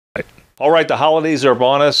All right, the holidays are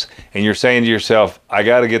upon us, and you're saying to yourself, I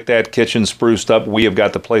got to get that kitchen spruced up. We have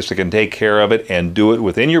got the place that can take care of it and do it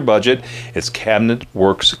within your budget. It's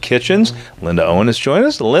Cabinetworks Kitchens. Linda Owen has joined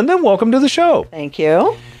us. Linda, welcome to the show. Thank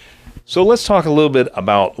you. So let's talk a little bit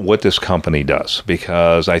about what this company does,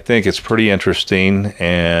 because I think it's pretty interesting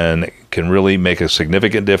and can really make a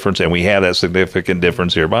significant difference, and we have that significant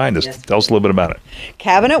difference here behind us. Yes. Tell us a little bit about it.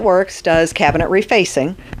 Cabinetworks does cabinet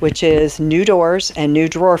refacing, which is new doors and new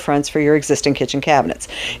drawer fronts for your existing kitchen cabinets.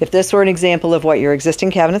 If this were an example of what your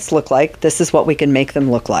existing cabinets look like, this is what we can make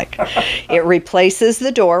them look like. It replaces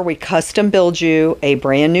the door. We custom build you a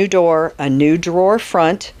brand new door, a new drawer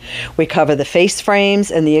front. We cover the face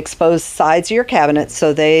frames and the exposed sides of your cabinets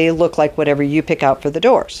so they look like whatever you pick out for the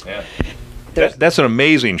doors. Yeah. That's an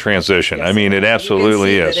amazing transition. Yes. I mean, it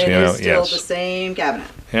absolutely is. It is still yes. the same cabinet.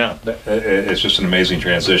 Yeah, it's just an amazing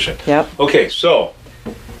transition. Yep. Okay, so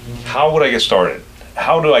how would I get started?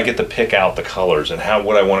 How do I get to pick out the colors and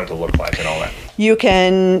what I want it to look like and all that? You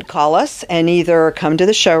can call us and either come to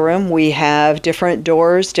the showroom. We have different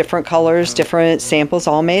doors, different colors, different samples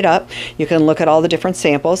all made up. You can look at all the different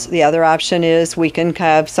samples. The other option is we can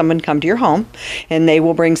have someone come to your home and they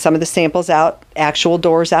will bring some of the samples out, actual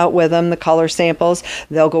doors out with them, the color samples.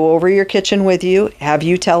 They'll go over your kitchen with you, have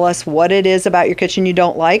you tell us what it is about your kitchen you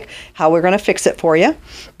don't like, how we're going to fix it for you.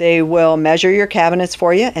 They will measure your cabinets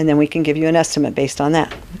for you, and then we can give you an estimate based on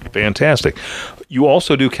that. Fantastic. You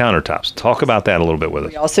also do countertops. Talk about that a little bit with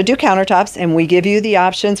us. We also do countertops, and we give you the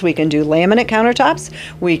options. We can do laminate countertops,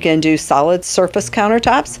 we can do solid surface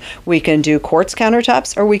countertops, we can do quartz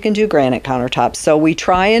countertops, or we can do granite countertops. So we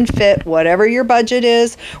try and fit whatever your budget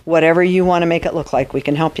is, whatever you want to make it look like, we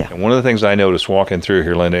can help you. And one of the things I noticed walking through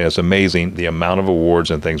here, Linda, is amazing the amount of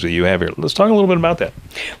awards and things that you have here. Let's talk a little bit about that.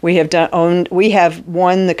 We have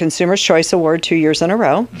won the Consumer's Choice Award 2 years in a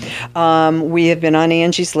row. We have been on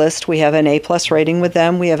Angie's List. We have an A+ rating with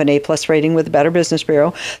them. We have an A+ rating with the Better Business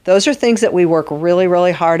Bureau. Those are things that we work really,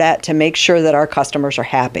 really hard at to make sure that our customers are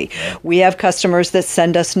happy. We have customers that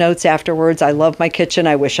send us notes afterwards. I love my kitchen.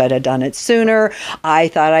 I wish I'd have done it sooner. I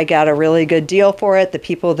thought I got a really good deal for it. The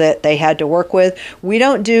people that they had to work with. We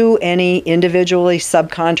don't do any individually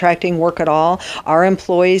subcontracting work at all. Our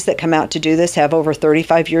employees that come out to do this have over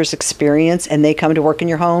 35 years experience, and they come to work in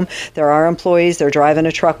your home. They're our employees. They're driving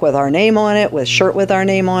a truck with our name on it, with shirt with our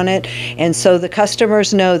name on it. And so the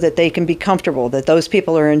customers know that they can be comfortable, that those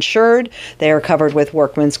people are insured, they are covered with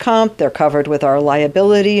workman's comp, they're covered with our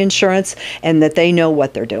liability insurance, and that they know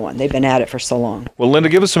what they're doing. They've been at it for so long. Well, Linda,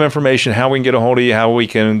 give us some information, how we can get a hold of you, how we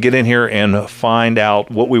can get in here and find out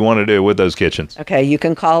what we want to do with those kitchens. Okay, you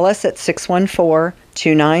can call us at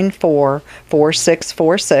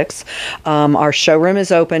 614-294-4646. Our showroom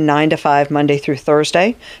is open 9 to 5 Monday through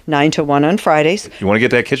Thursday, 9 to 1 on Fridays. If you want to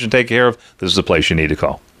get that kitchen taken care of, this is the place you need to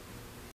call.